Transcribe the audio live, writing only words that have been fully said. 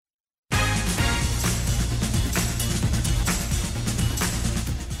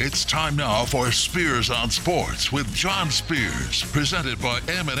It's time now for Spears on Sports with John Spears, presented by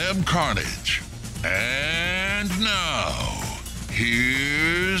M&M Carnage. And now,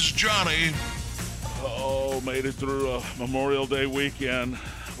 here's Johnny. Oh, made it through a Memorial Day weekend.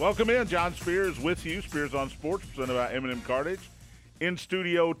 Welcome in, John Spears with you. Spears on Sports, presented by M&M Carnage. In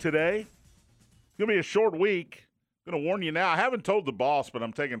studio today. It's going to be a short week. I'm going to warn you now. I haven't told the boss, but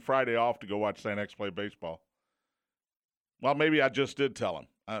I'm taking Friday off to go watch St. X play baseball. Well, maybe I just did tell him.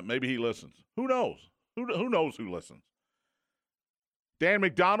 Maybe he listens. Who knows? Who knows who listens? Dan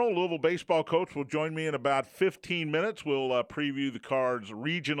McDonald, Louisville baseball coach, will join me in about 15 minutes. We'll preview the Cards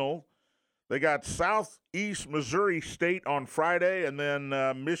regional. They got Southeast Missouri State on Friday, and then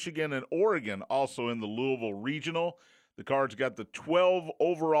Michigan and Oregon also in the Louisville regional. The Cards got the 12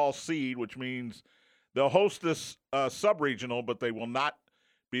 overall seed, which means they'll host this sub-regional, but they will not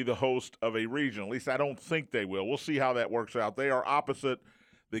be the host of a regional. At least I don't think they will. We'll see how that works out. They are opposite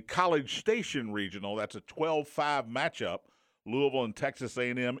the College Station regional. That's a 12-5 matchup, Louisville and Texas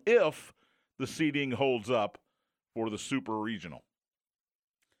A&M, if the seeding holds up for the super regional.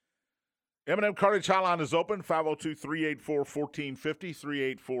 M&M Carnage Hotline is open,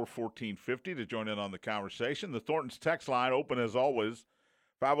 502-384-1450, 384-1450 to join in on the conversation. The Thornton's text line open as always,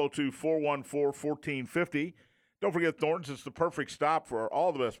 502-414-1450. Don't forget Thornton's is the perfect stop for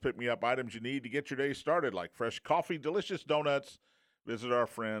all the best pick-me-up items you need to get your day started, like fresh coffee, delicious donuts. Visit our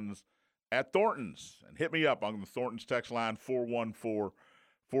friends at Thornton's and hit me up on the Thornton's text line,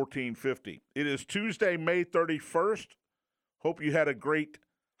 414-1450. It is Tuesday, May 31st. Hope you had a great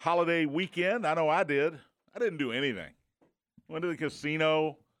holiday weekend. I know I did. I didn't do anything. Went to the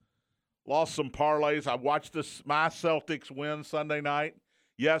casino, lost some parlays. I watched my Celtics win Sunday night.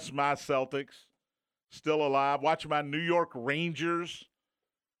 Yes, my Celtics. Still alive. Watch my New York Rangers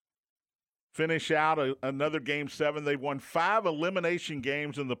finish out another Game 7. They've won 5 elimination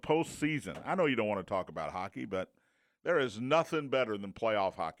games in the postseason. I know you don't want to talk about hockey, but there is nothing better than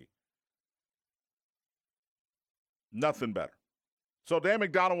playoff hockey. Nothing better. So Dan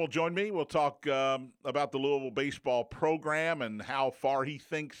McDonald will join me. We'll talk about the Louisville baseball program and how far he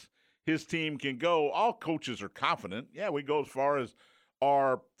thinks his team can go. All coaches are confident. Yeah, we go as far as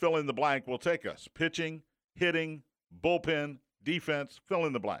our fill-in-the-blank will take us. Pitching, hitting, bullpen, defense,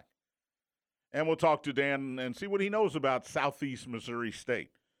 fill-in-the-blank. And we'll talk to Dan and see what he knows about Southeast Missouri State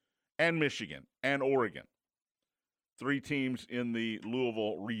and Michigan and Oregon. 3 teams in the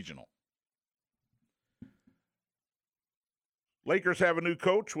Louisville regional. Lakers have a new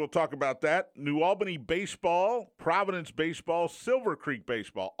coach. We'll talk about that. New Albany baseball, Providence baseball, Silver Creek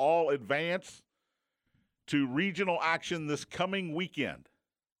baseball, all advance to regional action this coming weekend.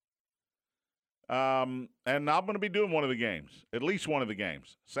 And I'm going to be doing one of the games, at least one of the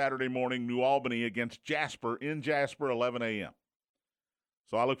games, Saturday morning, New Albany against Jasper in Jasper, 11 a.m.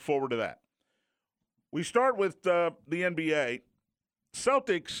 So I look forward to that. We start with the NBA.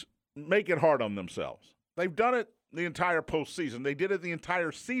 Celtics make it hard on themselves. They've done it the entire postseason. They did it the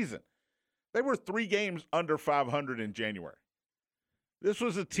entire season. They were 3 games under 500 in January. This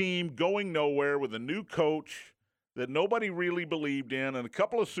was a team going nowhere with a new coach that nobody really believed in and a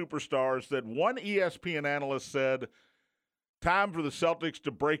couple of superstars that one ESPN analyst said, time for the Celtics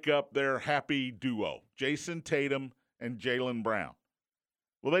to break up their happy duo, Jason Tatum and Jaylen Brown.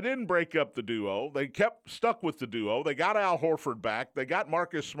 Well, they didn't break up the duo. They kept stuck with the duo. They got Al Horford back. They got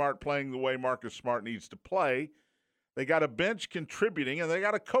Marcus Smart playing the way Marcus Smart needs to play. They got a bench contributing, and they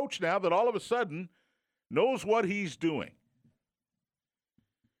got a coach now that all of a sudden knows what he's doing.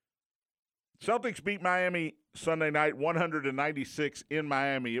 Celtics beat Miami Sunday night, 196 in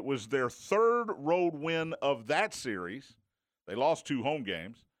Miami. It was their 3rd road win of that series. They lost 2 home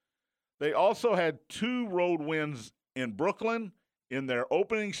games. They also had 2 road wins in Brooklyn in their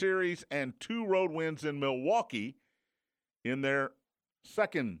opening series and 2 road wins in Milwaukee in their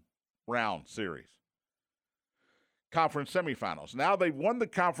second round series. Conference semifinals. Now they've won the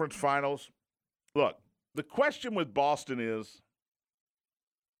conference finals. Look, the question with Boston is,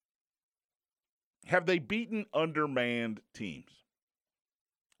 have they beaten undermanned teams?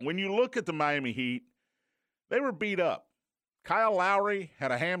 When you look at the Miami Heat, they were beat up. Kyle Lowry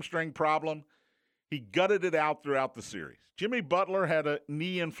had a hamstring problem. He gutted it out throughout the series. Jimmy Butler had a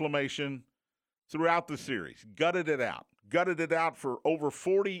knee inflammation throughout the series. Gutted it out. Gutted it out for over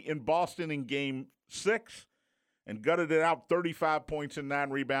 40 in Boston in Game 6 and gutted it out 35 points and 9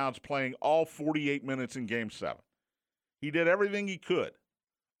 rebounds, playing all 48 minutes in Game 7. He did everything he could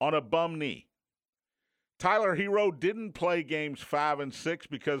on a bum knee. Tyler Hero didn't play games 5 and 6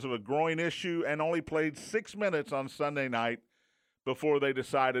 because of a groin issue and only played 6 minutes on Sunday night before they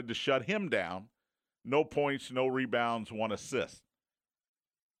decided to shut him down. No points, no rebounds, 1 assist.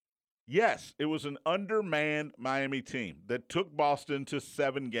 Yes, it was an undermanned Miami team that took Boston to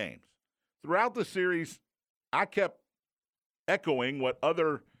 7 games. Throughout the series, I kept echoing what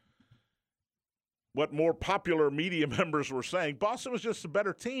more popular media members were saying. Boston was just a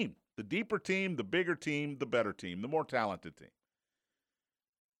better team. The deeper team, the bigger team, the better team, the more talented team.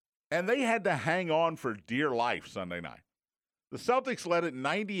 And they had to hang on for dear life Sunday night. The Celtics led it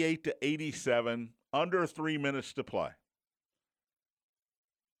 98-87, under 3 minutes to play.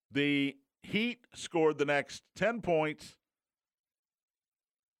 The Heat scored the next 10 points,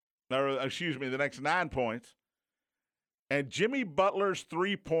 the next 9 points. And Jimmy Butler's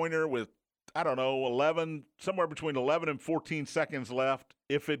three-pointer with, 11 and 14 seconds left.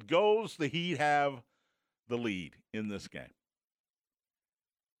 If it goes, the Heat have the lead in this game.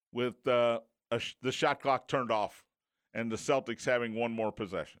 With the shot clock turned off and the Celtics having one more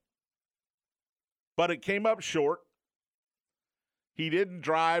possession. But it came up short. He didn't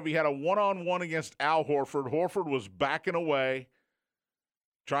drive. He had a one-on-one against Al Horford. Horford was backing away,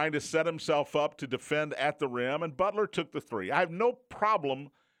 trying to set himself up to defend at the rim, and Butler took the three. I have no problem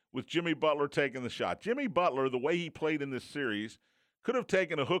with Jimmy Butler taking the shot. Jimmy Butler, the way he played in this series, could have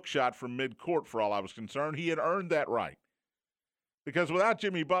taken a hook shot from midcourt for all I was concerned. He had earned that right. Because without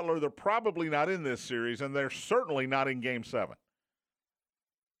Jimmy Butler, they're probably not in this series, and they're certainly not in Game 7.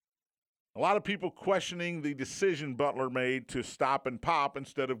 A lot of people questioning the decision Butler made to stop and pop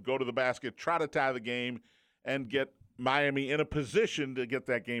instead of go to the basket, try to tie the game, and get Miami in a position to get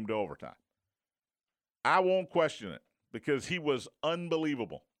that game to overtime. I won't question it because he was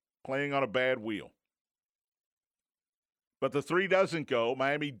unbelievable playing on a bad wheel. But the three doesn't go.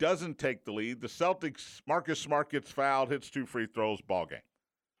 Miami doesn't take the lead. The Celtics, Marcus Smart gets fouled, hits 2 free throws, ball game.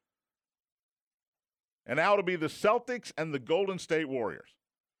 And now it'll be the Celtics and the Golden State Warriors.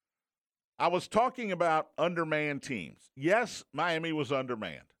 I was talking about undermanned teams. Yes, Miami was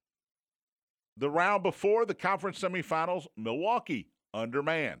undermanned. The round before the conference semifinals, Milwaukee,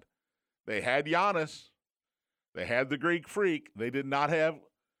 undermanned. They had Giannis. They had the Greek Freak. They did not have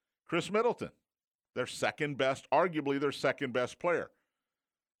Chris Middleton. Arguably their second best player.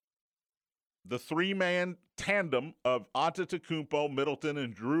 The three-man tandem of Antetokounmpo, Middleton,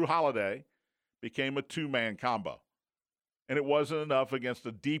 and Jrue Holiday became a two-man combo. And it wasn't enough against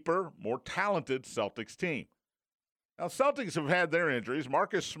a deeper, more talented Celtics team. Now, Celtics have had their injuries.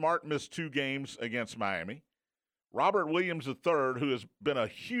 Marcus Smart missed 2 games against Miami. Robert Williams III, who has been a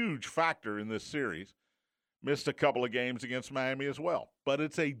huge factor in this series, missed a couple of games against Miami as well. But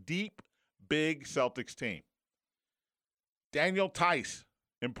it's a deep, big Celtics team. Daniel Tice,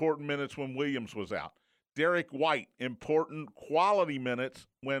 important minutes when Williams was out. Derek White, important quality minutes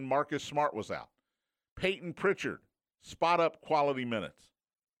when Marcus Smart was out. Peyton Pritchard, spot-up quality minutes.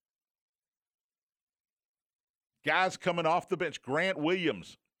 Guys coming off the bench. Grant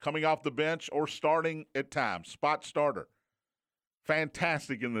Williams coming off the bench or starting at times. Spot starter.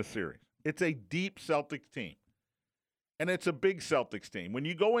 Fantastic in this series. It's a deep Celtics team. And it's a big Celtics team. When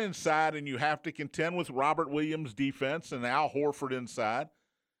you go inside and you have to contend with Robert Williams' defense and Al Horford inside,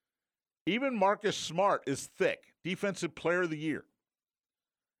 even Marcus Smart is thick. Defensive Player of the Year.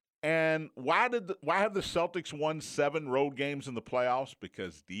 And why have the Celtics won 7 road games in the playoffs?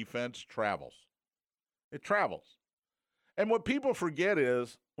 Because defense travels. It travels. And what people forget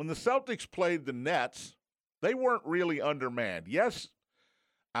is when the Celtics played the Nets, they weren't really undermanned. Yes,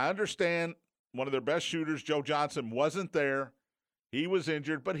 I understand one of their best shooters, Joe Johnson, wasn't there. He was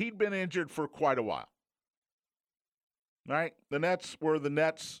injured, but he'd been injured for quite a while. Right? The Nets were the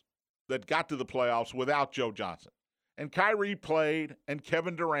Nets that got to the playoffs without Joe Johnson. And Kyrie played, and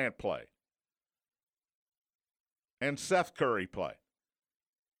Kevin Durant played. And Seth Curry played.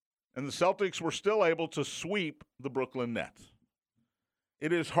 And the Celtics were still able to sweep the Brooklyn Nets.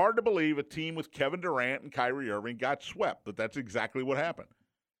 It is hard to believe a team with Kevin Durant and Kyrie Irving got swept, but that's exactly what happened.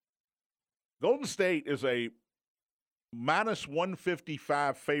 Golden State is a minus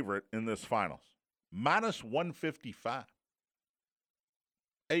 155 favorite in this finals. Minus 155.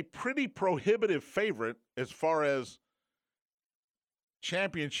 A pretty prohibitive favorite as far as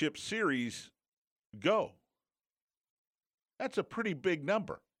championship series go. That's a pretty big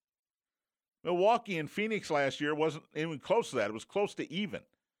number. Milwaukee and Phoenix last year wasn't even close to that. It was close to even.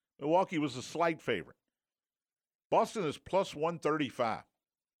 Milwaukee was a slight favorite. Boston is plus 135.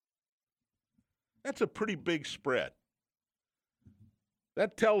 That's a pretty big spread.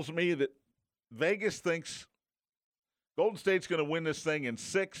 That tells me that Vegas thinks Golden State's going to win this thing in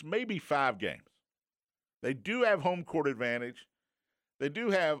 6, maybe 5 games. They do have home court advantage. They do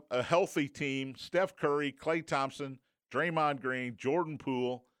have a healthy team. Steph Curry, Klay Thompson, Draymond Green, Jordan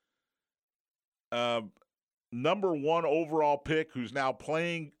Poole. Number 1 overall pick who's now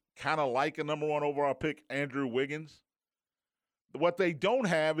playing kind of like a number 1 overall pick, Andrew Wiggins. What they don't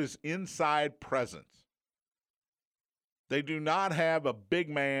have is inside presence. They do not have a big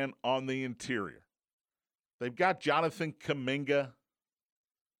man on the interior. They've got Jonathan Kuminga.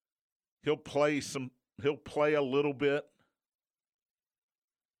 He'll play a little bit.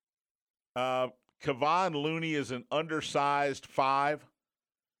 Kevon Looney is an undersized 5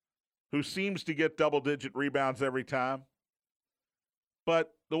 who seems to get double-digit rebounds every time.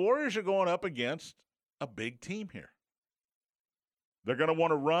 But the Warriors are going up against a big team here. They're going to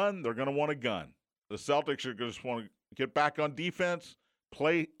want to run. They're going to want to gun. The Celtics are going to just want to get back on defense,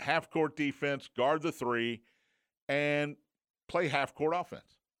 play half-court defense, guard the 3, and play half-court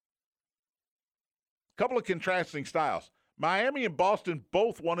offense. A couple of contrasting styles. Miami and Boston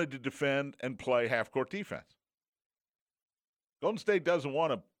both wanted to defend and play half-court defense. Golden State doesn't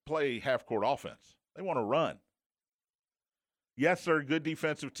want to play half-court offense. They want to run. Yes, they're a good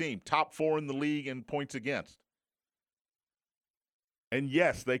defensive team, top 4 in the league in points against. And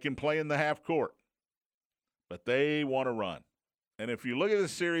yes, they can play in the half court, but they want to run. And if you look at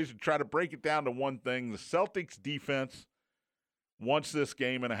this series and try to break it down to one thing, the Celtics defense wants this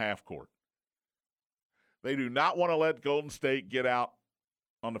game in a half court. They do not want to let Golden State get out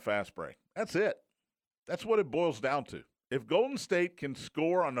on the fast break. That's it. That's what it boils down to. If Golden State can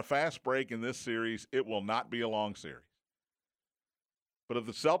score on the fast break in this series, it will not be a long series. But if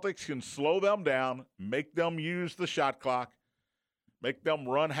the Celtics can slow them down, make them use the shot clock, make them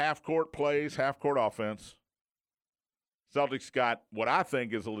run half-court plays, half-court offense, Celtics got what I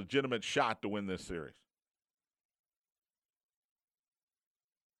think is a legitimate shot to win this series.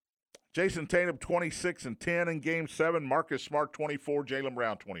 Jason Tatum, 26 and 10 in Game 7. Marcus Smart, 24. Jaylen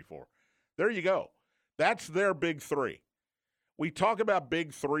Brown, 24. There you go. That's their big 3. We talk about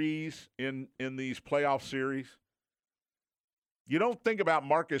big 3s in these playoff series. You don't think about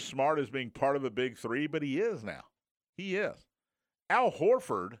Marcus Smart as being part of a big 3, but he is now. He is. Al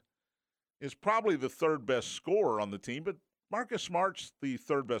Horford is probably the 3rd best scorer on the team, but Marcus Smart's the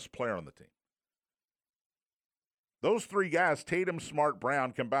 3rd best player on the team. Those 3 guys, Tatum, Smart,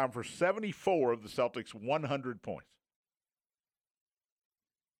 Brown, combined for 74 of the Celtics' 100 points.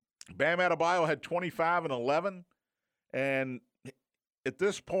 Bam Adebayo had 25 and 11, and at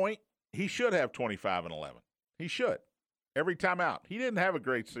this point, he should have 25 and 11. He should. Every time out. He didn't have a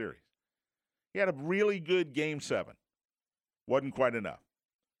great series. He had a really good Game 7. Wasn't quite enough.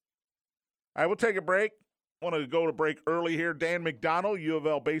 All right, we'll take a break. Want to go to break early here. Dan McDonnell, U of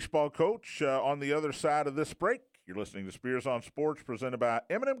L baseball coach, on the other side of this break. You're listening to Spears on Sports, presented by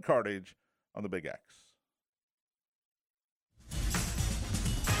M&M Cartage on the Big X.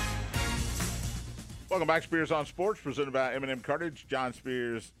 Welcome back, Spears on Sports, presented by M&M Cartage. John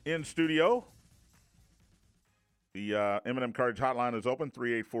Spears in studio. The M&M Cartage hotline is open,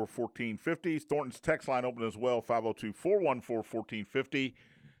 384-1450. Thornton's text line open as well, 502-414-1450.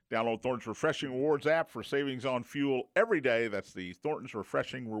 Download Thornton's Refreshing Rewards app for savings on fuel every day. That's the Thornton's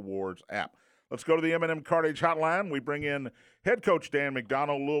Refreshing Rewards app. Let's go to the M&M Cartage hotline. We bring in head coach Dan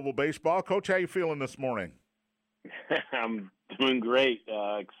McDonnell, Louisville baseball. Coach, how you feeling this morning? I'm doing great.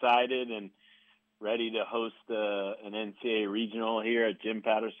 Excited and ready to host an NCAA regional here at Jim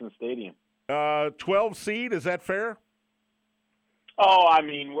Patterson Stadium. 12 seed, is that fair? Oh, I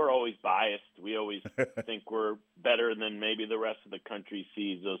mean, we're always biased. We always think we're better than maybe the rest of the country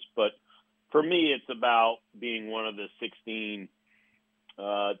sees us. But for me, it's about being one of the 16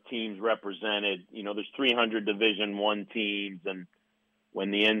 teams represented. You know, there's 300 Division I teams, and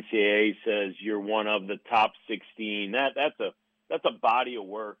when the NCAA says you're one of the top 16, that's a body of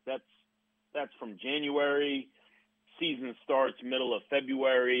work. That's from January, season starts middle of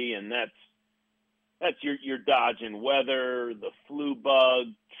February, and that's you're dodging weather, the flu bug,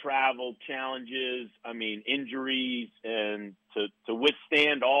 travel challenges, injuries, and to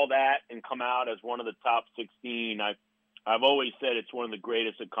withstand all that and come out as one of the top 16, I've always said it's one of the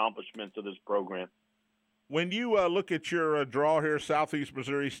greatest accomplishments of this program. When you look at your draw here, Southeast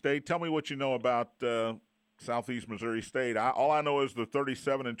Missouri State, tell me what you know about Southeast Missouri State. All I know is they're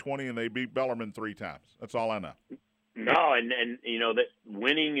 37-20, and they beat Bellarmine 3 times. That's all I know. No, and you know that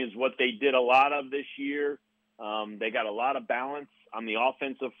winning is what they did a lot of this year. They got a lot of balance on the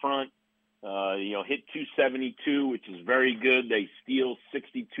offensive front. Hit 272, which is very good. They steal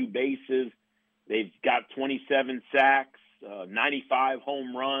 62 bases. They've got 27 sacks, 95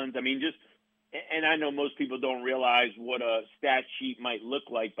 home runs. And I know most people don't realize what a stat sheet might look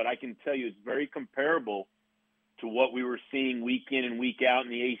like, but I can tell you it's very comparable to what we were seeing week in and week out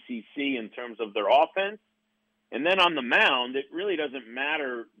in the ACC in terms of their offense. And then on the mound, it really doesn't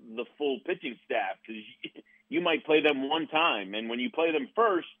matter the full pitching staff because you might play them one time. And when you play them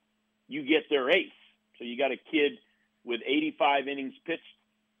first, you get their ace. So you got a kid with 85 innings pitched,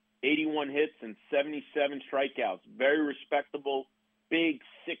 81 hits, and 77 strikeouts. Very respectable, big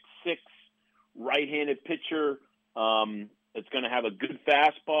 6'6", right-handed pitcher. It's going to have a good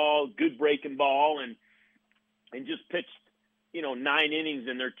fastball, good breaking ball, and just pitched, 9 innings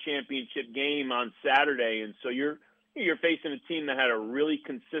in their championship game on Saturday. And so you're facing a team that had a really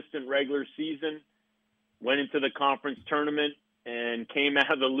consistent regular season, went into the conference tournament, and came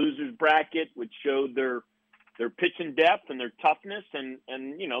out of the losers bracket, which showed their pitching depth and their toughness, and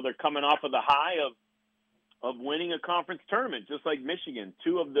they're coming off of the high of winning a conference tournament, just like Michigan.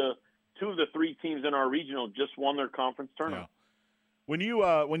 Two of the 3 teams in our regional just won their conference tournament. Yeah. When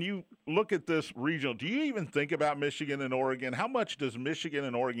you look at this regional, do you even think about Michigan and Oregon? How much does Michigan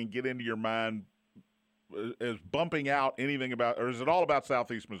and Oregon get into your mind as bumping out anything about, or is it all about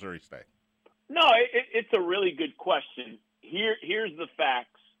Southeast Missouri State? No, it's a really good question. Here's the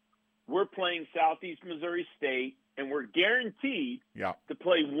facts. We're playing Southeast Missouri State, and we're guaranteed to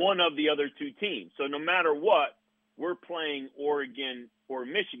play one of the other 2 teams. So no matter what, we're playing Oregon or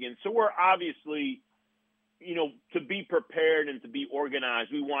Michigan. So we're obviously, to be prepared and to be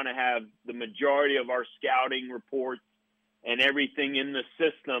organized, we want to have the majority of our scouting reports and everything in the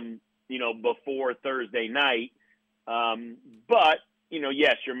system, before Thursday night. But,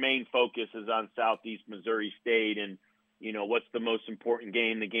 yes, your main focus is on Southeast Missouri State and, what's the most important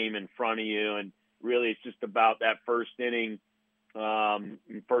game, the game in front of you. And really it's just about that first inning,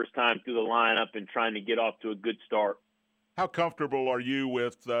 first time through the lineup and trying to get off to a good start. How comfortable are you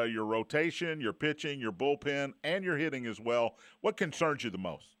with your rotation, your pitching, your bullpen, and your hitting as well? What concerns you the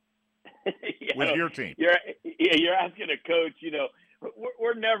most with your team? You're asking a coach,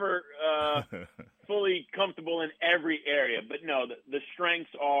 we're never fully comfortable in every area. But, no, the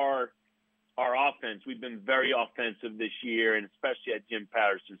strengths are our offense. We've been very offensive this year, and especially at Jim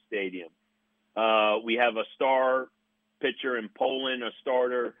Patterson Stadium. We have a star pitcher in Poland, a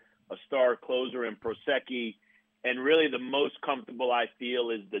star closer in Prosecki. And really the most comfortable I feel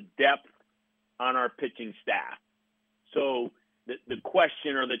is the depth on our pitching staff. So the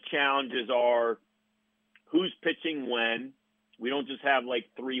question or the challenges are who's pitching when. We don't just have like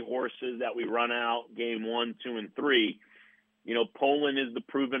 3 horses that we run out game 1, 2, and 3. Poland is the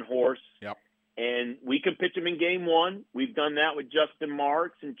proven horse. Yep. And we can pitch him in game 1. We've done that with Justin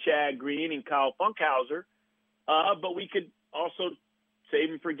Marks and Chad Green and Kyle Funkhauser. But we could also save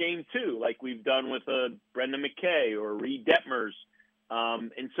him for game 2, like we've done with Brendan McKay or Reed Detmers.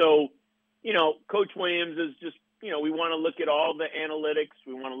 And so, Coach Williams is just, we want to look at all the analytics.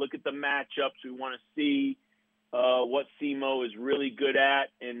 We want to look at the matchups. We want to see what SEMO is really good at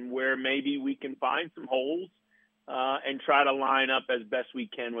and where maybe we can find some holes and try to line up as best we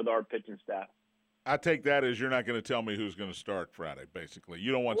can with our pitching staff. I take that as you're not going to tell me who's going to start Friday, basically.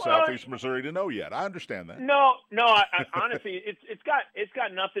 You don't want Southeast Missouri to know yet. I understand that. No. I honestly, it's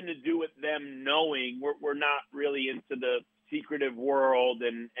got nothing to do with them knowing. We're not really into the secretive world,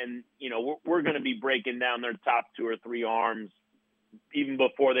 and we're going to be breaking down their top 2 or 3 arms even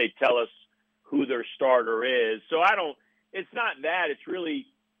before they tell us who their starter is. So it's not that. It's really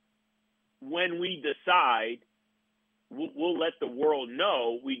when we decide. We'll let the world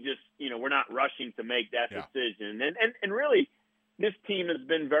know. We just, we're not rushing to make that decision. And really, this team has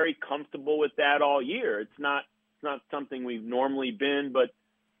been very comfortable with that all year. It's not something we've normally been, but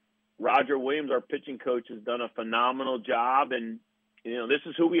Roger Williams, our pitching coach, has done a phenomenal job. And, this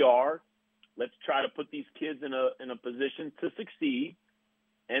is who we are. Let's try to put these kids in a position to succeed.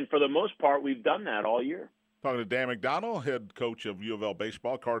 And for the most part, we've done that all year. Talking to Dan McDonnell, head coach of U of L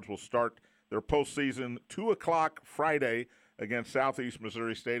baseball. Cards will start their postseason 2:00 Friday against Southeast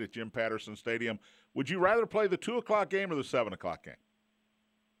Missouri State at Jim Patterson Stadium. Would you rather play the 2:00 game or the 7:00 game?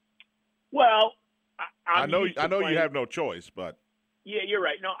 Well, I know you have no choice, but yeah, you're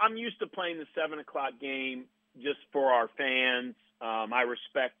right. No, I'm used to playing the 7:00 game just for our fans. I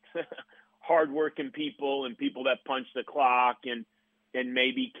respect hardworking people and people that punch the clock and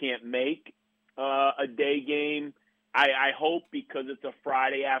maybe can't make a day game. I hope because it's a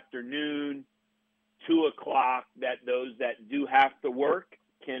Friday afternoon, 2:00, that those that do have to work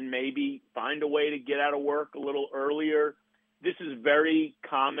can maybe find a way to get out of work a little earlier. This is very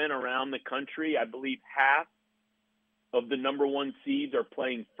common around the country. I believe half of the number 1 seeds are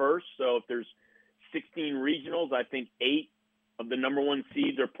playing first. So if there's 16 regionals, I think 8 of the number 1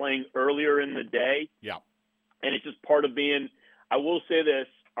 seeds are playing earlier in the day. Yeah. And it's just part of being, I will say this,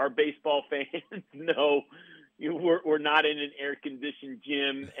 our baseball fans know we're not in an air-conditioned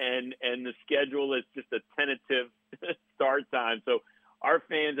gym, and the schedule is just a tentative start time. So our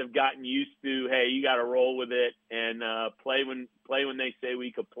fans have gotten used to, hey, you got to roll with it and play when they say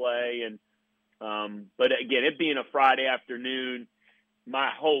we could play. And but again, it being a Friday afternoon,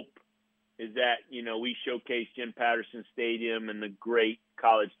 my hope is that, we showcase Jim Patterson Stadium and the great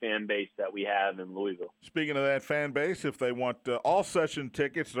college fan base that we have in Louisville. Speaking of that fan base, if they want all session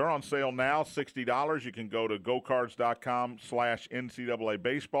tickets, they're on sale now, $60. You can go to gocards.com/NCAA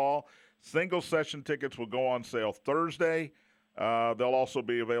baseball. Single session tickets will go on sale Thursday. They'll also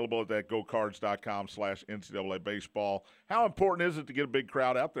be available at that gocards.com/NCAA baseball. How important is it to get a big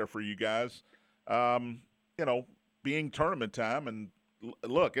crowd out there for you guys? Being tournament time, and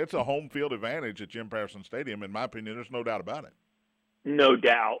look, it's a home field advantage at Jim Patterson Stadium. In my opinion, there's no doubt about it. No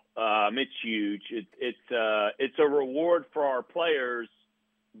doubt, it's huge. It's a reward for our players,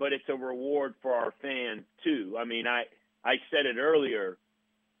 but it's a reward for our fans too. I mean, I said it earlier.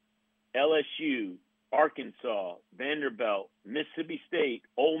 LSU, Arkansas, Vanderbilt, Mississippi State,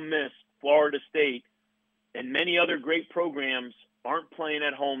 Ole Miss, Florida State, and many other great programs aren't playing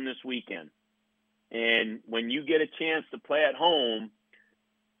at home this weekend. And when you get a chance to play at home,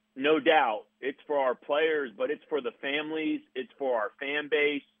 no doubt it's for our players, but it's for the families, it's for our fan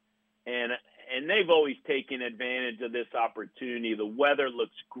base, and they've always taken advantage of this opportunity. The weather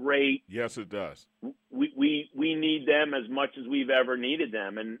looks great. Yes, it does. We need them as much as we've ever needed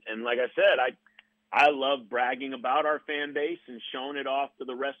them, and like I said, I love bragging about our fan base and showing it off to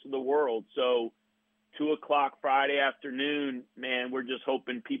the rest of the world. So 2:00 Friday afternoon, man, we're just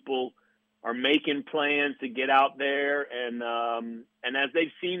hoping people are making plans to get out there. And as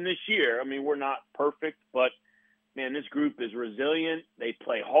they've seen this year, I mean, we're not perfect, but, man, this group is resilient. They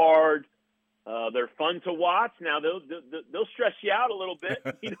play hard. They're fun to watch. Now, they'll stress you out a little bit,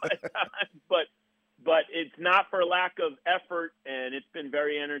 at times, but it's not for lack of effort, and it's been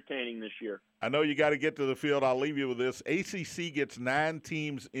very entertaining this year. I know you got to get to the field. I'll leave you with this. ACC gets 9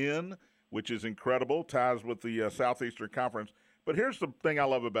 teams in, which is incredible, ties with the Southeastern Conference. But here's the thing I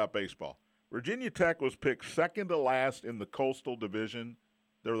love about baseball. Virginia Tech was picked second to last in the Coastal Division.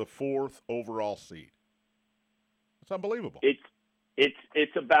 They're the 4th overall seed. It's unbelievable.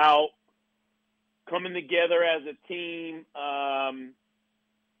 It's about coming together as a team.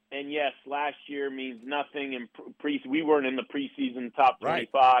 And yes, last year means nothing. And we weren't in the preseason top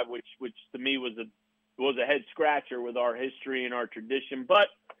 25, right, which to me was a head scratcher with our history and our tradition. But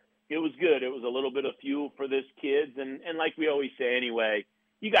it was good. It was a little bit of fuel for this kids. And like we always say anyway,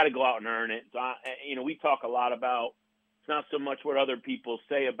 you got to go out and earn it. So we talk a lot about, it's not so much what other people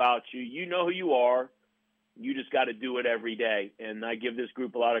say about you. You know who you are. You just got to do it every day. And I give this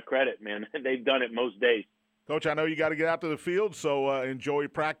group a lot of credit, man. They've done it most days. Coach, I know you got to get out to the field, so enjoy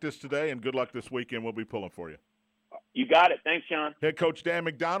practice today, and good luck this weekend. We'll be pulling for you. You got it. Thanks, Sean. Head coach Dan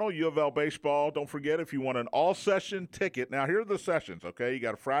McDonnell, U of L baseball. Don't forget, if you want an all-session ticket. Now, here are the sessions, okay? You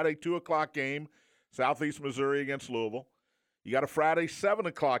got a Friday 2:00 game, Southeast Missouri against Louisville. You got a Friday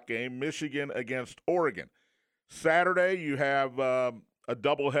 7:00 game, Michigan against Oregon. Saturday, you have a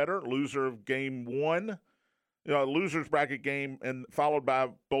doubleheader, loser of game 1. Loser's bracket game, and followed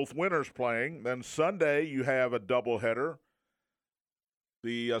by both winners playing. Then Sunday, you have a doubleheader.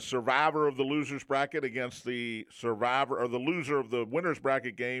 The survivor of the loser's bracket against the survivor or the loser of the winner's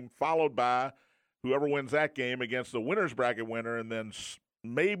bracket game, followed by whoever wins that game against the winner's bracket winner, and then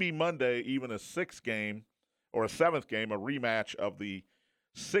maybe Monday, even a 6th game or a 7th game, a rematch of the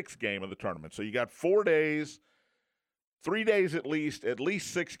 6th game of the tournament. So you got 4 days, 3 days at least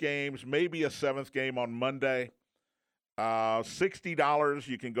 6 games, maybe a 7th game on Monday. $60.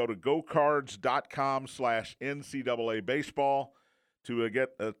 You can go to gocards.com/NCAA baseball to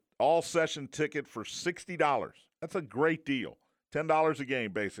get an all-session ticket for $60. That's a great deal. $10 a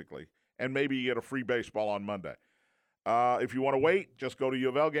game, basically, and maybe you get a free baseball on Monday. If you want to wait, just go to U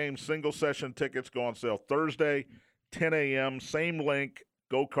of L games. Single-session tickets go on sale Thursday, 10 a.m. Same link,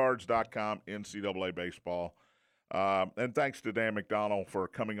 gocards.com, NCAA baseball. And thanks to Dan McDonnell for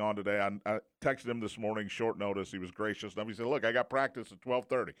coming on today. I texted him this morning, short notice. He was gracious enough. He said, look, I got practice at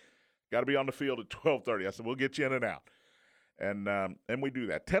 12:30. Got to be on the field at 12:30. I said, we'll get you in and out. And we do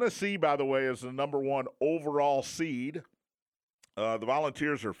that. Tennessee, by the way, is the number 1 overall seed. The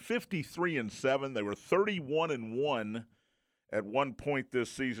Volunteers are 53-7. They were 31-1 at one point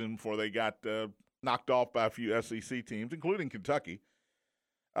this season before they got knocked off by a few SEC teams, including Kentucky.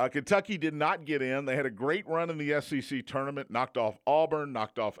 Kentucky did not get in. They had a great run in the SEC tournament, knocked off Auburn,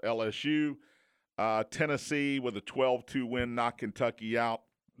 knocked off LSU. Tennessee, with a 12-2 win, knocked Kentucky out.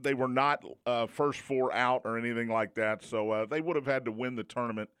 They were not first 4 out or anything like that, so they would have had to win the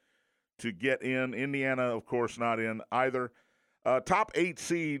tournament to get in. Indiana, of course, not in either. Top 8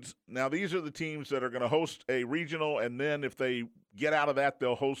 seeds. Now, these are the teams that are going to host a regional, and then if they get out of that,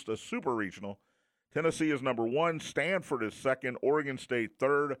 they'll host a super regional. Tennessee is number 1. Stanford is 2nd. Oregon State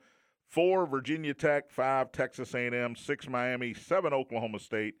 3rd. 4, Virginia Tech. 5, Texas A&M. 6, Miami. 7, Oklahoma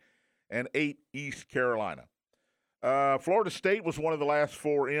State. And 8, East Carolina. Florida State was one of the last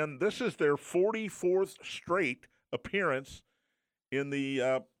 4 in. This is their 44th straight appearance in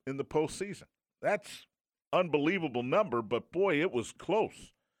the postseason. That's unbelievable number, but boy, it was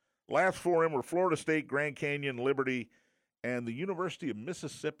close. Last 4 in were Florida State, Grand Canyon, Liberty, and the University of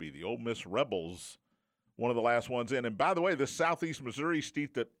Mississippi, the Ole Miss Rebels, one of the last ones in. And by the way, the Southeast Missouri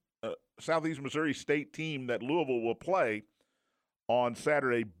State team that Louisville will play on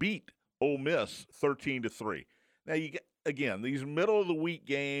Saturday beat Ole Miss 13-3. Now you get, again, these middle of the week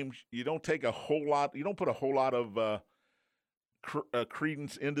games, you don't put a whole lot of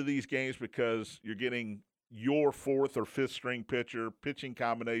credence into these games because you're getting your 4th or 5th string pitcher. Pitching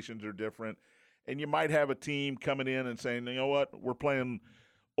combinations are different. And you might have a team coming in and saying, you know what, we're playing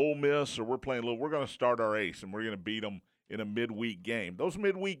Ole Miss or we're playing Louisville. We're going to start our ace and we're going to beat them in a midweek game. Those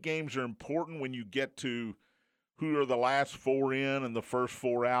midweek games are important when you get to who are the last 4 in and the first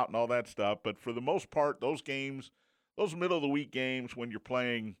 4 out and all that stuff. But for the most part, those games, those middle of the week games when you're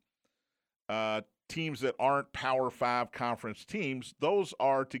playing teams that aren't Power 5 conference teams, those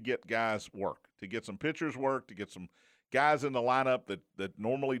are to get guys work, to get some pitchers work, to get some guys in the lineup that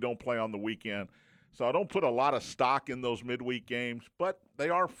normally don't play on the weekend. So I don't put a lot of stock in those midweek games, but they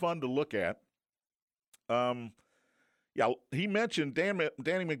are fun to look at. He mentioned,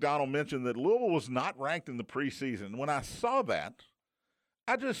 Danny McDonald mentioned that Louisville was not ranked in the preseason. When I saw that,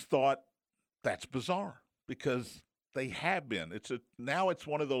 I just thought that's bizarre because they have been. Now it's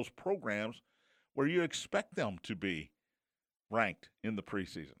one of those programs where you expect them to be ranked in the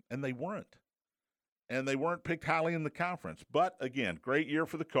preseason, and they weren't. And they weren't picked highly in the conference. But, again, great year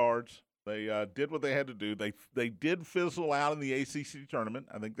for the Cards. They did what they had to do. They did fizzle out in the ACC tournament.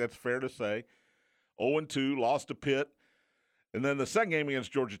 I think that's fair to say. 0-2, lost to Pitt. And then the second game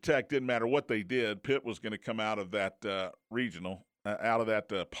against Georgia Tech, didn't matter what they did. Pitt was going to come out of that regional, out of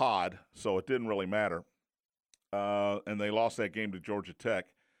that pod, so it didn't really matter. And they lost that game to Georgia Tech.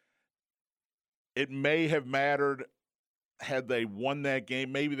 It may have mattered had they won that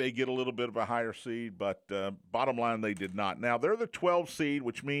game. Maybe they get a little bit of a higher seed, but bottom line, they did not. Now, they're the 12 seed,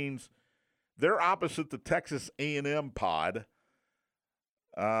 which means they're opposite the Texas A&M pod.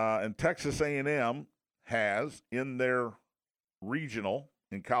 And Texas A&M has in their regional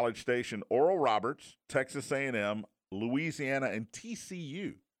in College Station Oral Roberts, Texas A&M, Louisiana, and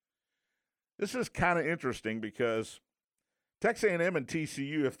TCU. This is kind of interesting because Texas A&M and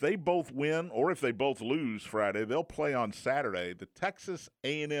TCU, if they both win or if they both lose Friday, they'll play on Saturday. The Texas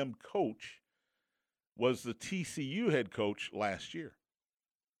A&M coach was the TCU head coach last year.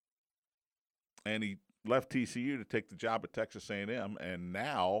 And he left TCU to take the job at Texas A&M, and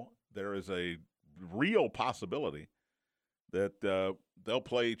now there is a real possibility that they'll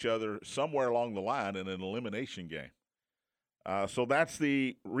play each other somewhere along the line in an elimination game. So that's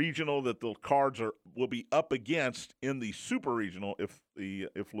the regional that the Cards will be up against in the super regional if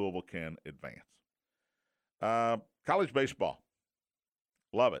Louisville can advance. College baseball,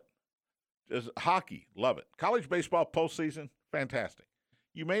 love it. Just hockey, love it. College baseball postseason, fantastic.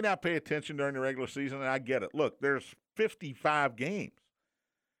 You may not pay attention during the regular season, and I get it. Look, there's 55 games.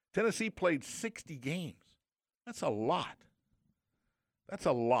 Tennessee played 60 games. That's a lot. That's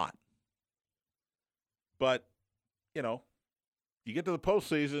a lot. But, you know, you get to the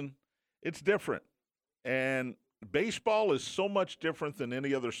postseason, it's different. And baseball is so much different than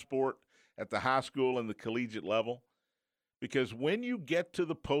any other sport at the high school and the collegiate level because when you get to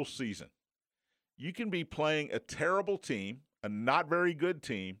the postseason, you can be playing a terrible team, a not very good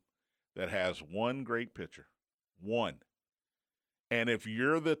team that has one great pitcher. One. And if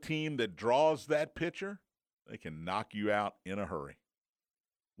you're the team that draws that pitcher, they can knock you out in a hurry.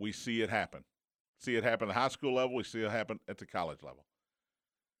 We see it happen. See it happen at the high school level. We see it happen at the college level.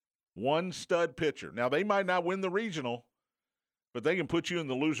 One stud pitcher. Now, they might not win the regional, but they can put you in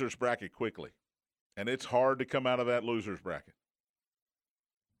the loser's bracket quickly. And it's hard to come out of that loser's bracket.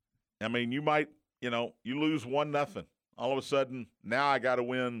 I mean, you might, you lose 1-0. All of a sudden, now I got to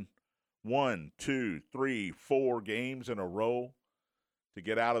win 1, 2, 3, 4 games in a row to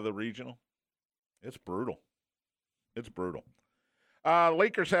get out of the regional. It's brutal. It's brutal.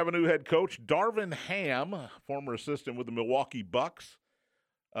 Lakers have a new head coach. Darvin Ham, former assistant with the Milwaukee Bucks,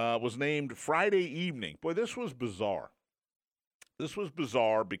 was named Friday evening. Boy, this was bizarre. This was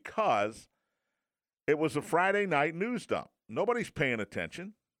bizarre because it was a Friday night news dump. Nobody's paying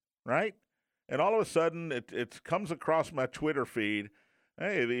attention, right? And all of a sudden, it comes across my Twitter feed.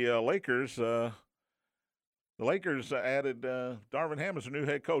 Hey, the Lakers The Lakers added Darvin Ham as their new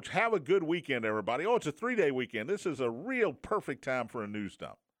head coach. Have a good weekend, everybody. Oh, it's a 3-day weekend. This is a real perfect time for a news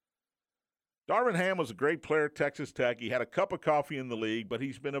dump. Darvin Ham was a great player at Texas Tech. He had a cup of coffee in the league, but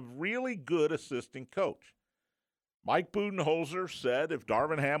he's been a really good assistant coach. Mike Budenholzer said if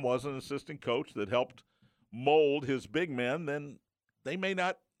Darvin Ham was an assistant coach that helped mold his big men, then they may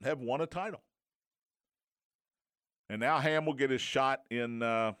not have won a title. And now Ham will get his shot in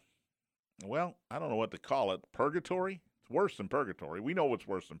well, I don't know what to call it. Purgatory? It's worse than purgatory. We know what's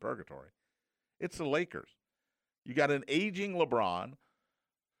worse than purgatory. It's the Lakers. You got an aging LeBron,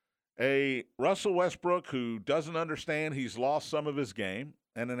 a Russell Westbrook who doesn't understand he's lost some of his game,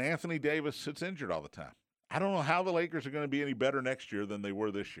 and an Anthony Davis that's injured all the time. I don't know how the Lakers are going to be any better next year than they were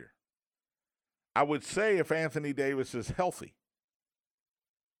this year. I would say if Anthony Davis is healthy.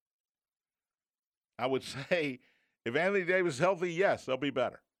 I would say if Anthony Davis is healthy, yes, they'll be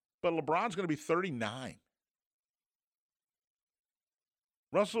better. But LeBron's going to be 39.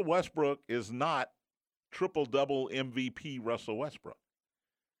 Russell Westbrook is not triple-double MVP Russell Westbrook.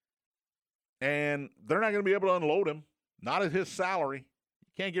 And they're not going to be able to unload him, not at his salary.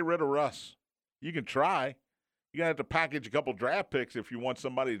 You can't get rid of Russ. You can try. You're going to have to package a couple draft picks if you want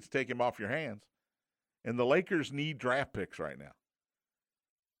somebody to take him off your hands. And the Lakers need draft picks right now.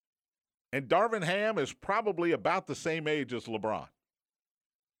 And Darvin Ham is probably about the same age as LeBron.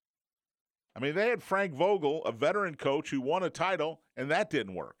 I mean, they had Frank Vogel, a veteran coach who won a title, and that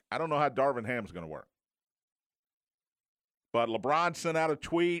didn't work. I don't know how Darvin Ham's going to work. But LeBron sent out a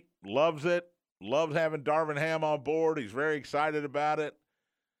tweet, loves it, loves having Darvin Ham on board. He's very excited about it.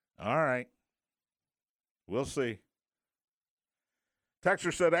 All right. We'll see.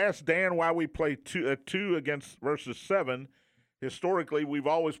 Texter said, ask Dan why we play 2 against versus 7. Historically, we've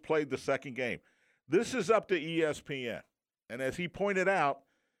always played the second game. This is up to ESPN. And as he pointed out,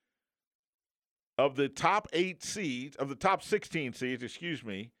 of the top 8 seeds, of the top 16 seeds,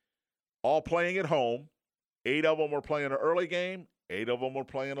 all playing at home, 8 of them were playing an early game, 8 of them were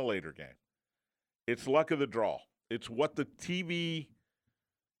playing a later game. It's luck of the draw. It's what the TV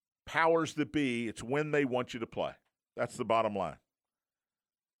powers that be, it's when they want you to play. That's the bottom line.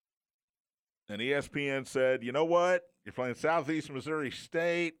 And ESPN said, you know what? You're playing Southeast Missouri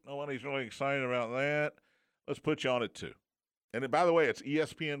State. Nobody's really excited about that. Let's put you on at 2. And by the way, it's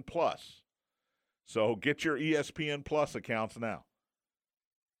ESPN Plus. So get your ESPN Plus accounts now.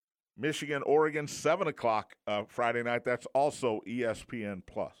 Michigan, Oregon, 7 o'clock Friday night. That's also ESPN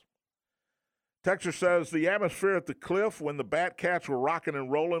Plus. Texter says the atmosphere at the Cliff when the Batcats were rocking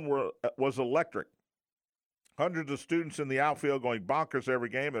and rolling was electric. Hundreds of students in the outfield going bonkers every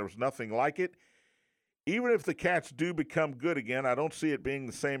game. There was nothing like it. Even if the Cats do become good again, I don't see it being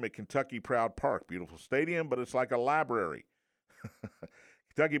the same at Kentucky Proud Park. Beautiful stadium, but it's like a library.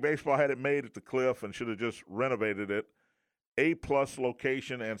 Kentucky baseball had it made at the Cliff and should have just renovated it. A-plus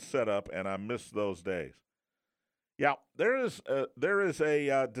location and setup, and I miss those days. Yeah, there is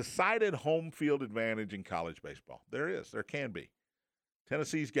a decided home field advantage in college baseball. There is. There can be.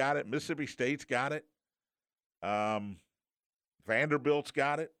 Tennessee's got it. Mississippi State's got it. Vanderbilt's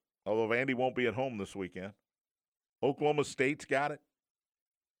got it, although Vandy won't be at home this weekend. Oklahoma State's got it.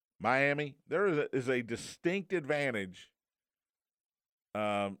 Miami. There is a distinct advantage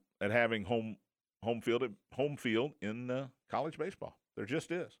at having home field in college baseball. There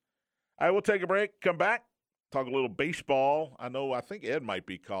just is. All right, we'll take a break, come back, talk a little baseball. I think Ed might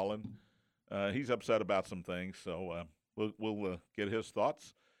be calling. He's upset about some things, so we'll get his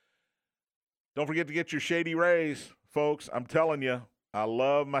thoughts. Don't forget to get your Shady Rays, folks. I'm telling you, I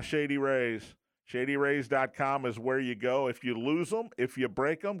love my Shady Rays. ShadyRays.com is where you go. If you lose them, if you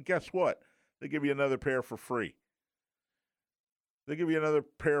break them, guess what? They give you another pair for free.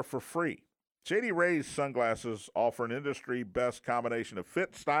 Shady Rays sunglasses offer an industry-best combination of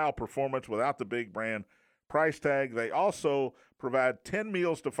fit, style, performance without the big brand price tag. They also provide 10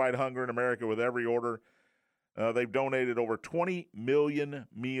 meals to fight hunger in America with every order. They've donated over 20 million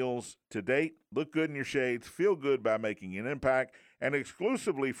meals to date. Look good in your shades. Feel good by making an impact. And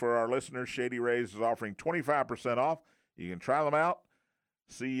exclusively for our listeners, Shady Rays is offering 25% off. You can try them out,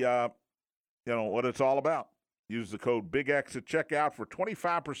 see what it's all about. Use the code BIGX at checkout for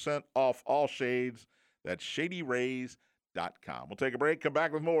 25% off all shades. That's ShadyRays.com. We'll take a break, come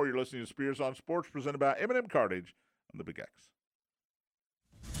back with more. You're listening to Spears on Sports, presented by M&M Cartage on the Big X.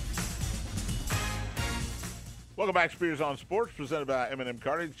 Welcome back, Spears on Sports, presented by M&M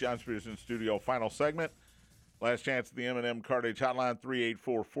Cartage. John Spears in studio, final segment. Last chance at the M&M Cartage hotline,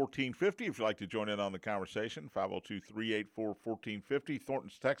 384-1450. If you'd like to join in on the conversation, 502-384-1450.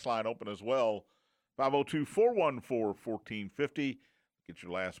 Thornton's text line open as well, 502-414-1450. Get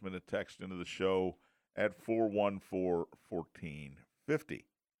your last-minute text into the show at 414-1450.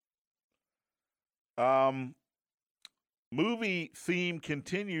 Movie theme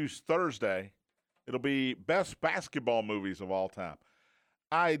continues Thursday. It'll be best basketball movies of all time.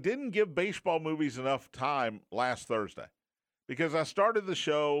 I didn't give baseball movies enough time last Thursday because I started the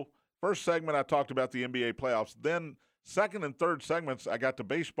show. First segment, I talked about the NBA playoffs. Then second and third segments, I got to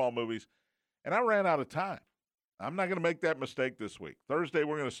baseball movies, and I ran out of time. I'm not going to make that mistake this week. Thursday,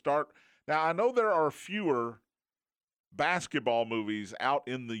 we're going to start. Now, I know there are fewer basketball movies out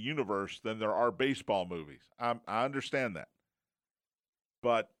in the universe than there are baseball movies. I understand that.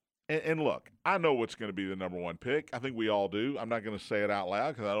 But, and look, I know what's going to be the number one pick. I think we all do. I'm not going to say it out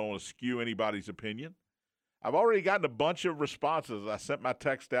loud because I don't want to skew anybody's opinion. I've already gotten a bunch of responses. I sent my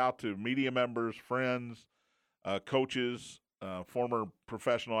text out to media members, friends, coaches, former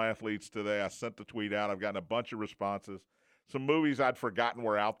professional athletes today. I sent the tweet out. I've gotten a bunch of responses. Some movies I'd forgotten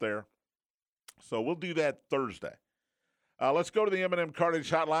were out there. So we'll do that Thursday. Let's go to the M&M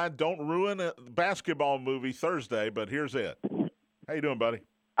Cartage Hotline. Don't ruin a basketball movie Thursday, but here's it. How you doing, buddy?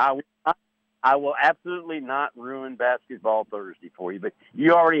 I will absolutely not ruin basketball Thursday for you, but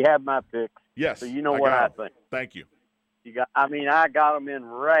you already have my picks. Yes. So you know what I think. Thank you. I got them in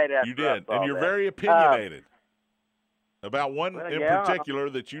right after. You did, and you're that. very opinionated about one particular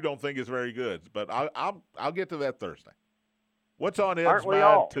that you don't think is very good. But I'll get to that Thursday. What's on Ed's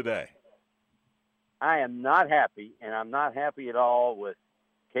mind today? I am not happy, and I'm not happy at all with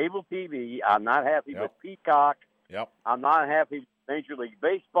cable TV. I'm not happy with Peacock. Yep. I'm not happy with Major League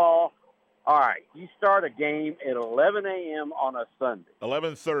Baseball. All right, you start a game at 11 a.m. on a Sunday.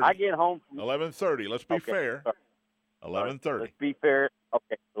 11:30. I get home from 11:30. Let's be fair. 11:30. Let's be fair.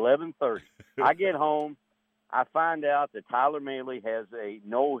 Okay, 11:30. I get home. I find out that Tyler Mahle has a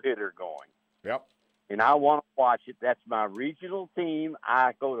no-hitter going. Yep. And I want to watch it. That's my regional team.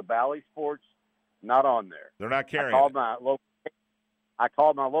 I go to Bally Sports. Not on there. They're not carrying I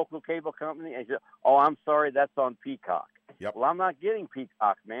called my local cable company and said, "Oh, I'm sorry, that's on Peacock." Yep. Well, I'm not getting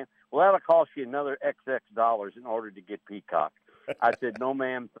Peacock, man. Well, that'll cost you another XX dollars in order to get Peacock. I said, "No,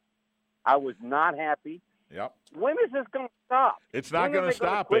 ma'am." I was not happy. Yep. When is this going to stop? It's not going to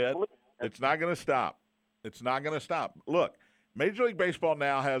stop, Ed. It's not going to stop. It's not going to stop. Look, Major League Baseball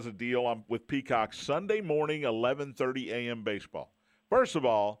now has a deal with Peacock Sunday morning, 11:30 a.m. baseball. First of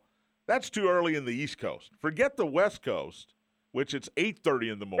all, that's too early in the East Coast. Forget the West Coast, which it's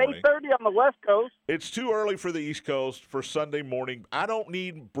 8:30 in the morning. 8:30 on the West Coast. It's too early for the East Coast for Sunday morning. I don't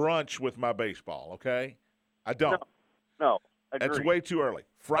need brunch with my baseball, okay? I don't. No. Agreed. That's way too early.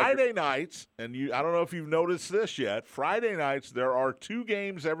 Friday nights, and I don't know if you've noticed this yet, Friday nights, there are 2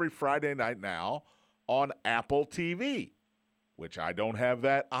 games every Friday night now on Apple TV, which I don't have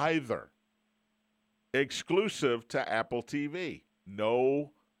that either. Exclusive to Apple TV.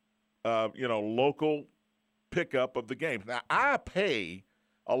 No local pickup of the games. Now, I pay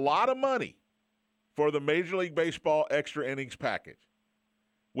a lot of money for the Major League Baseball Extra Innings package,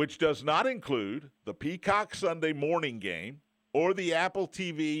 which does not include the Peacock Sunday morning game or the Apple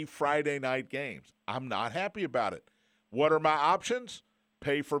TV Friday night games. I'm not happy about it. What are my options?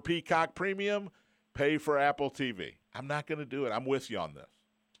 Pay for Peacock Premium, pay for Apple TV. I'm not going to do it. I'm with you on this.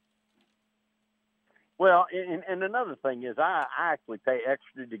 Well, and another thing is I actually pay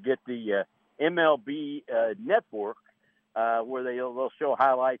extra to get the MLB network where they'll show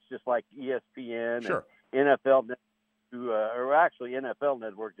highlights just like ESPN Sure. and NFL or actually NFL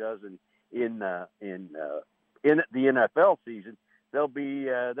Network does in the NFL season. They'll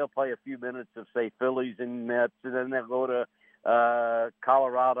play a few minutes of say Phillies and Mets, and then they'll go to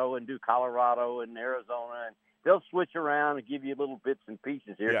Colorado and do Colorado and Arizona, and they'll switch around and give you little bits and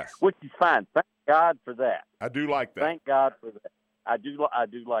pieces here, yes. which is fine. Thank God for that. I do like that. Thank God for that. I do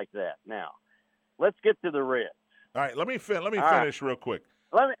like that. Now, let's get to the Reds. All right, let me finish real quick.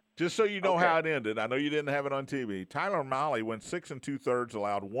 Just so you know Okay. how it ended. I know you didn't have it on TV. Tyler Mahle went 6 2/3,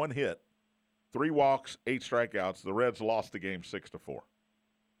 allowed 1 hit, 3 walks, 8 strikeouts. The Reds lost the game 6-4.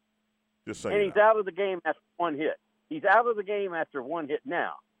 Just so you know. And he's out of the game after 1 hit. He's out of the game after 1 hit.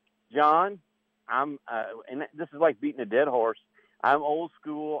 Now, John, and this is like beating a dead horse. I'm old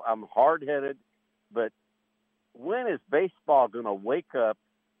school. I'm hard-headed. But when is baseball going to wake up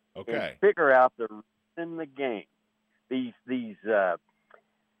and figure out the in the game? These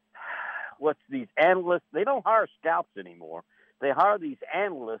analysts, they don't hire scouts anymore. They hire these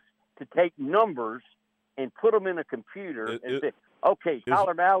analysts to take numbers and put them in a computer and say, okay,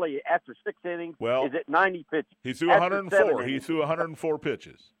 Tyler Mahle after 6 innings is at 90 pitches. He threw 104. He threw 104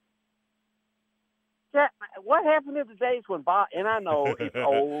 pitches. What happened to the days when Bob? And I know it's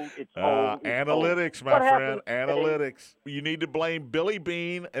old. It's old. It's analytics, old. my friend. Analytics. You need to blame Billy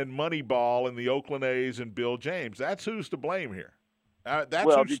Bean and Moneyball and the Oakland A's and Bill James. That's who's to blame here. That's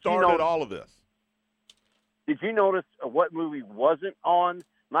who started all of this. Did you notice what movie wasn't on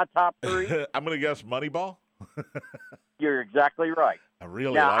my top 3? I'm going to guess Moneyball. You're exactly right. I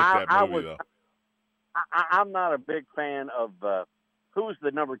really like that movie, though. I'm not a big fan of who's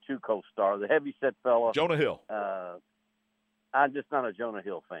the number 2 co-star, the heavy-set fella. Jonah Hill. I'm just not a Jonah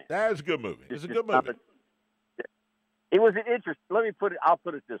Hill fan. That is a good movie. It's a good movie. It was an interesting. I'll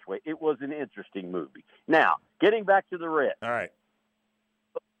put it this way. It was an interesting movie. Now, getting back to the Reds. All right.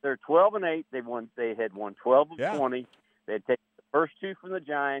 They're 12-8. They had won 12 of 20. They had taken the first 2 from the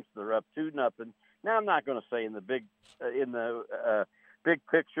Giants. They're up 2-0. Now, I'm not going to say in the big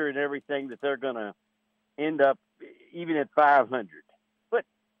picture and everything that they're going to end up even at 500. But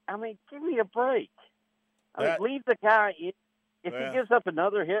I mean, give me a break. Leave the guy in. If he gives up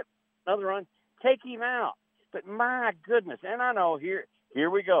another hit, another run, take him out. But my goodness, and I know here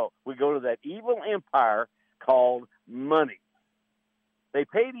we go. We go to that evil empire called money. They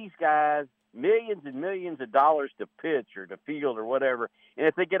pay these guys millions and millions of dollars to pitch or to field or whatever. And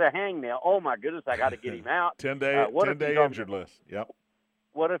if they get a hangnail, oh my goodness, I got to get him out. 10-day injured list. Yep.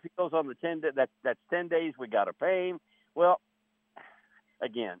 What if he goes on the 10 day? That's 10 days. We got to pay him. Well,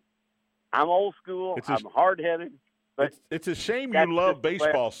 again, I'm old school. I'm hard headed. But it's a shame you love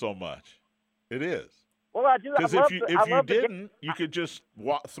baseball so much. It is. Well, I do. Because if you didn't, you could just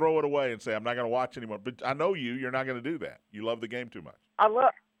throw it away and say, "I'm not going to watch anymore." But I know you're not going to do that. You love the game too much. I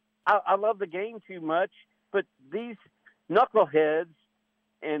love the game too much. But these knuckleheads,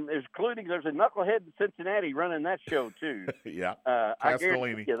 and there's a knucklehead in Cincinnati running that show too. Yeah, I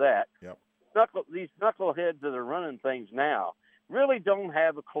guarantee you that. Yep. These knuckleheads that are running things now really don't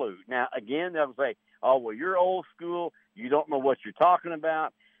have a clue. Now, again, they'll say, "Oh, well, you're old school. You don't know what you're talking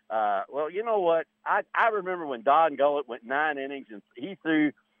about." Well, you know what? I remember when Don Gullett went 9 innings and he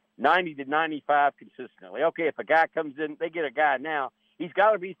threw 90 to 95 consistently. Okay, if a guy comes in, they get a guy now, he's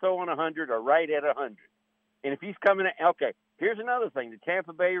got to be throwing 100 or right at 100. And if he's coming in, okay, here's another thing. The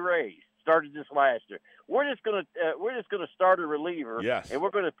Tampa Bay Rays started this last year. We're just gonna start a reliever, and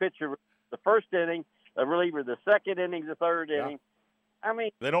we're going to pitch the first inning, a reliever, the second inning, the third inning. I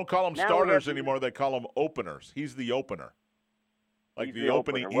mean, they don't call them starters anymore. They call them openers. He's the opener. Like the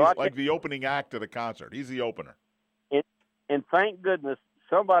opening, like the opening act at a concert. He's the opener. And thank goodness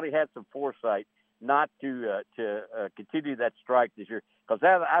somebody had some foresight not to continue that strike this year, because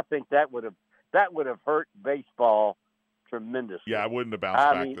I think that would have hurt baseball tremendously. Yeah, I wouldn't have bounced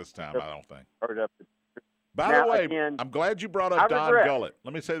back this time. I don't think. By the way, again, I'm glad you brought up Don Gullett.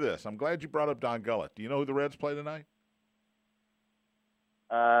 Let me say this: I'm glad you brought up Don Gullett. Do you know who the Reds play tonight?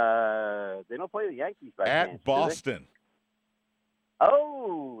 They don't play the Yankees by at chance, Boston.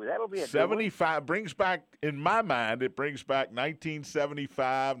 Oh, that'll be a 75 brings back, in my mind, it brings back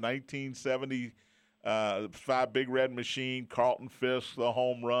 1975, 1975 Big Red Machine, Carlton Fisk, the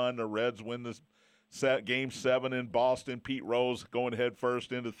home run. The Reds win the Game 7 in Boston. Pete Rose going head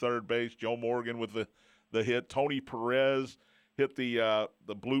first into third base. Joe Morgan with the hit. Tony Perez hit the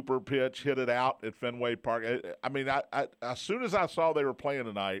blooper pitch, hit it out at Fenway Park. I mean, I as soon as I saw they were playing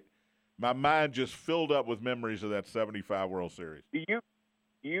tonight, my mind just filled up with memories of that 75 World Series. Do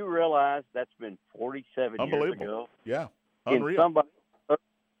you realize that's been 47 years ago? Yeah, unreal. And somebody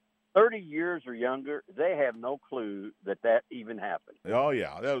 30 years or younger, they have no clue that even happened. Oh,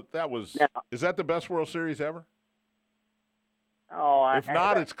 yeah. That was now, is that the best World Series ever? Oh, if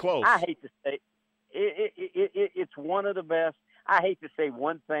not, it's close. I hate to say it's one of the best. I hate to say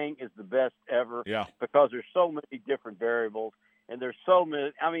one thing is the best ever. Yeah. Because there's so many different variables. And there's so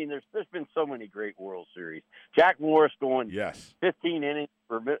many. I mean, there's been so many great World Series. Jack Morris going 15 innings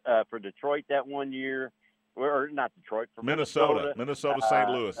for Detroit that one year, or not Detroit, for Minnesota St.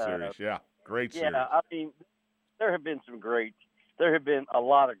 Louis series. Yeah, great series. Yeah, I mean, there have been a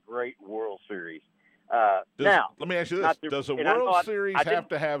lot of great World Series. Now, let me ask you this: does a World Series have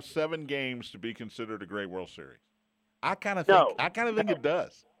to have 7 games to be considered a great World Series? I kind of think it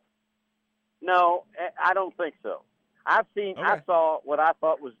does. No, I don't think so. I saw what I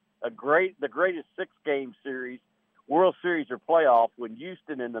thought was the greatest 6-game series, World Series or playoff, when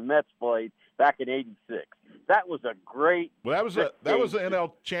Houston and the Mets played back in '86. That was a great. Well, that was the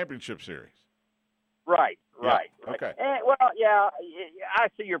NL Championship Series. Right. Okay. And, I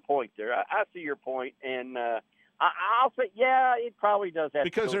see your point there. I see your point, and I'll say, it probably does have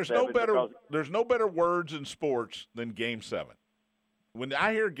because to go there's no better words in sports than Game 7. When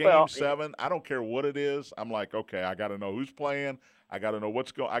I hear Game 7, I don't care what it is. I'm like, okay, I got to know who's playing. I got to know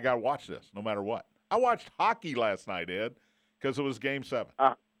what's going. I got to watch this, no matter what. I watched hockey last night, Ed, because it was Game 7.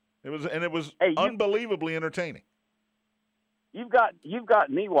 It was unbelievably entertaining. You've got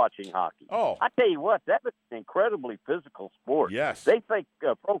me watching hockey. Oh, I tell you what, that is an incredibly physical sport. yes. They think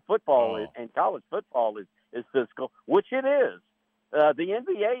pro football and college football is physical, which it is. The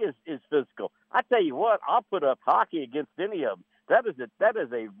NBA is physical. I tell you what, I'll put up hockey against any of them. That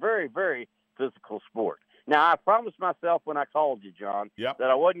is a very, very physical sport. Now, I promised myself when I called you, John, that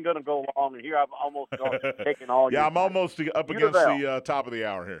I wasn't going to go long, and here I've almost taken all your I'm almost up against the top of the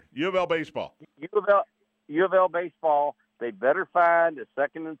hour here. U of L baseball. U of L baseball, they better find a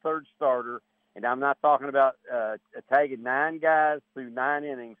second and third starter, and I'm not talking about tagging 9 guys through 9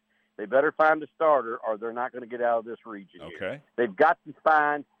 innings. They better find a starter, or they're not going to get out of this region. Okay. Here. They've got to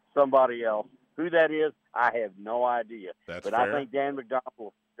find somebody else. Who that is, I have no idea. That's but fair. I think Dan McDonald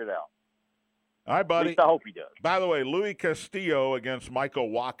will figure it out. All right, buddy. At least I hope he does. By the way, Louis Castillo against Michael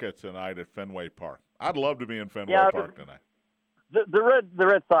Wacha tonight at Fenway Park. I'd love to be in Fenway Park tonight. The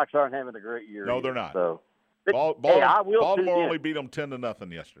Red Sox aren't having a great year. No, either, they're not. So, Baltimore only beat them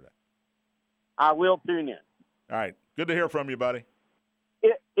 10-0 yesterday. I will tune in. All right. Good to hear from you, buddy.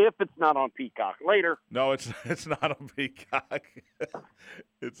 If it's not on Peacock later. No, it's not on Peacock.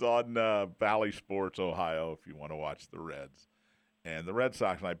 It's on Valley Sports, Ohio, if you want to watch the Reds and the Red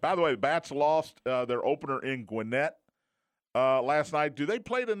Sox tonight. By the way, the Bats lost their opener in Gwinnett last night. Do they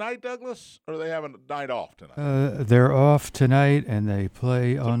play tonight, Douglas, or do they have a night off tonight? They're off tonight, and they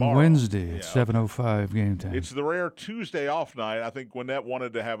play tomorrow. On Wednesday at 7:05 game time. It's the rare Tuesday off night. I think Gwinnett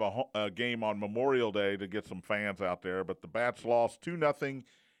wanted to have a game on Memorial Day to get some fans out there, but the Bats lost 2-0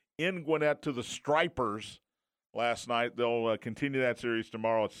 in Gwinnett to the Stripers last night. They'll continue that series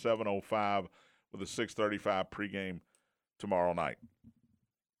tomorrow at 7:05 with a 6:35 pregame tomorrow night.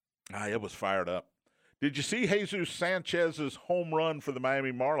 It was fired up. Did you see Jesus Sanchez's home run for the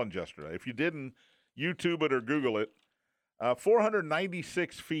Miami Marlins yesterday? If you didn't, YouTube it or Google it.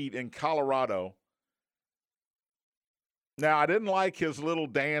 496 feet in Colorado. Now, I didn't like his little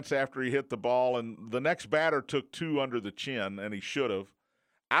dance after he hit the ball, and the next batter took 2 under the chin, and he should have.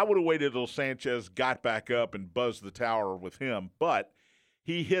 I would have waited until Sanchez got back up and buzzed the tower with him, but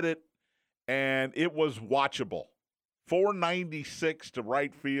he hit it, and it was watchable. 496 to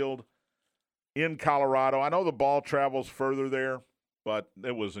right field in Colorado. I know the ball travels further there, but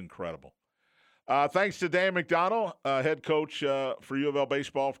it was incredible. Thanks to Dan McDonald, head coach for U of L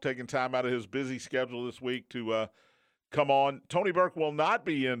baseball, for taking time out of his busy schedule this week to come on. Tony Burke will not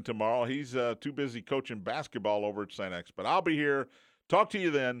be in tomorrow. He's too busy coaching basketball over at St. X, but I'll be here. Talk to you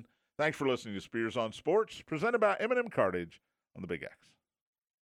then. Thanks for listening to Spears on Sports, presented by M&M Cartage on the Big X.